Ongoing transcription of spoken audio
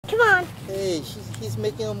Come on. Hey, he's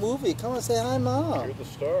making a movie. Come on, say hi, Mom. You're the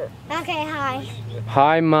star. Okay, hi.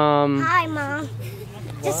 Hi, Mom. Hi, Mom.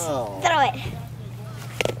 Just throw it.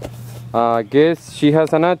 I guess she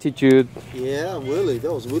has an attitude. Yeah, really.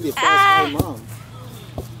 That was really fast. Hi, Mom.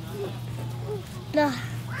 No.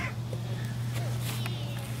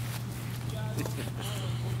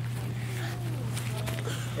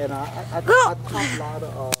 And I taught a lot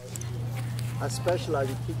of, I specialize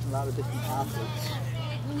in teaching a lot of different athletes.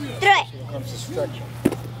 Throw it. When it comes to stretching.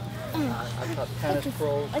 I taught tennis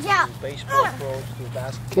pros, baseball pros,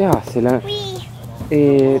 basketball. ¿Qué hace la?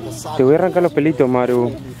 Te voy a arrancar los pelitos, Maru.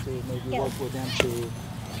 Maybe work with them to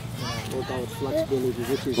work out flexibility,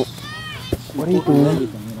 which is What are you doing?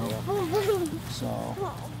 everything, So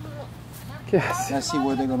 ¿Qué hace? let's see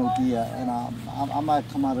where they're gonna be at, and I might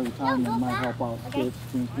come out of retirement and might help out kids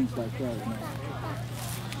doing things like that.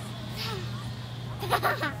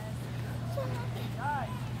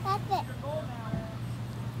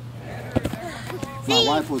 My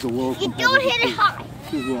wife was a world competitor. You don't hit it high.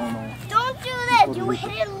 She's well known. Don't do this. You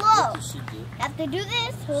hit it low. You have to do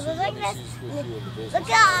this. Hold it like this. Look at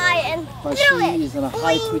the eye and But do it. she is in a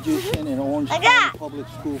high position in Orange Like County that. Public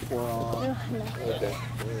School for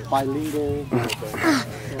bilingual.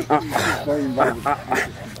 She's very involved.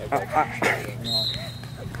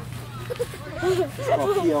 It's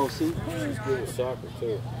called PLC. She's good at soccer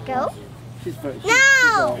too. Go. She's very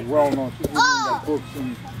No! she's well known. She's been in the books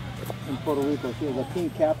in Puerto Rico. She was a team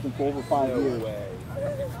captain for over 5 years.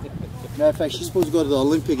 Matter of fact, she's supposed to go to the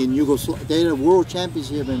Olympic in Yugoslavia. They had a world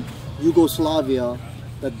championship in Yugoslavia.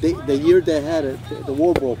 The year they had it, the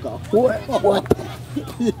war broke out. What?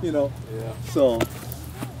 Yeah. So.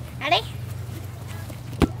 Ready?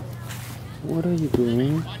 What are you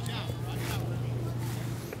doing?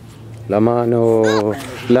 La mano,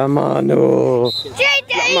 la mano,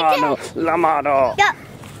 la mano. Go.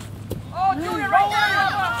 Oh, Julie, right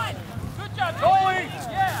there! Good job, Joey!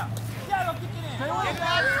 Yeah! Tiago, kick it in!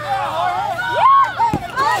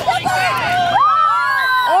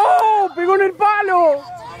 ¡Oh! ¡Pegó en el palo!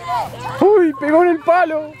 ¡Uy! ¡Pegó en el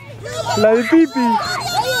palo! La de Pipi.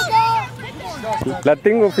 La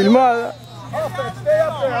tengo filmada.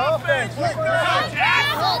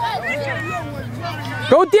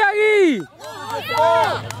 ¡Go, Tiagi!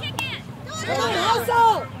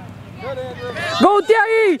 ¡Go,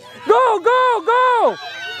 Tiagi! ¡Go, go, go!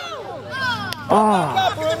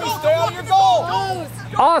 Ah.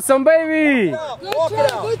 Awesome, baby!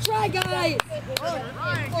 Good try, guys!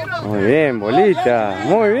 Muy bien, Bolita.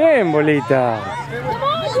 Muy bien, Bolita.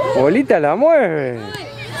 Bolita la mueve.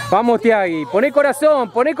 Vamos, Tiagi. Poné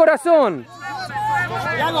corazón, poné corazón.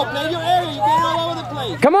 Tiago, play your area. You're getting all over the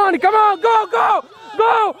place. Come on, come on, go, go,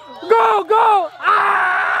 go, go, go.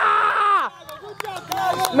 Ah!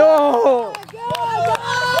 No.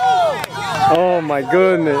 Oh my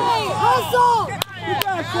goodness.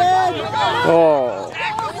 Oh.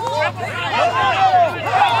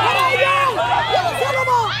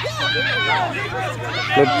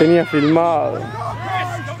 Lo tenía filmado.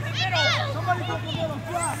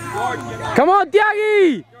 Come on,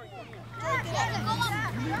 Tiagi.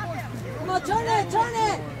 Come on, turn it, turn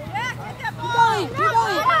it! Keep going, keep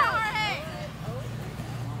going!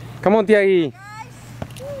 Come on, Tiagi.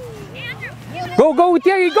 Go, go,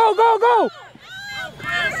 Tiagi, go, go, go!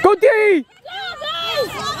 Go, Tiagi!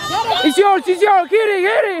 It's yours, it's yours! Hit it,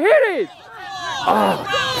 hit it, hit it! Oh.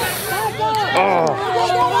 Oh.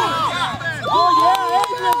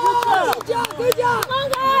 Good job, good job! Come on,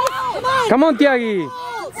 guys! Come on! Come on, Tiagi!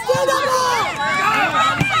 Stand up!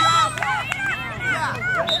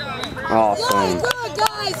 Awesome. Good,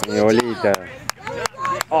 guys! Mi bolita.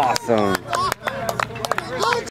 Awesome.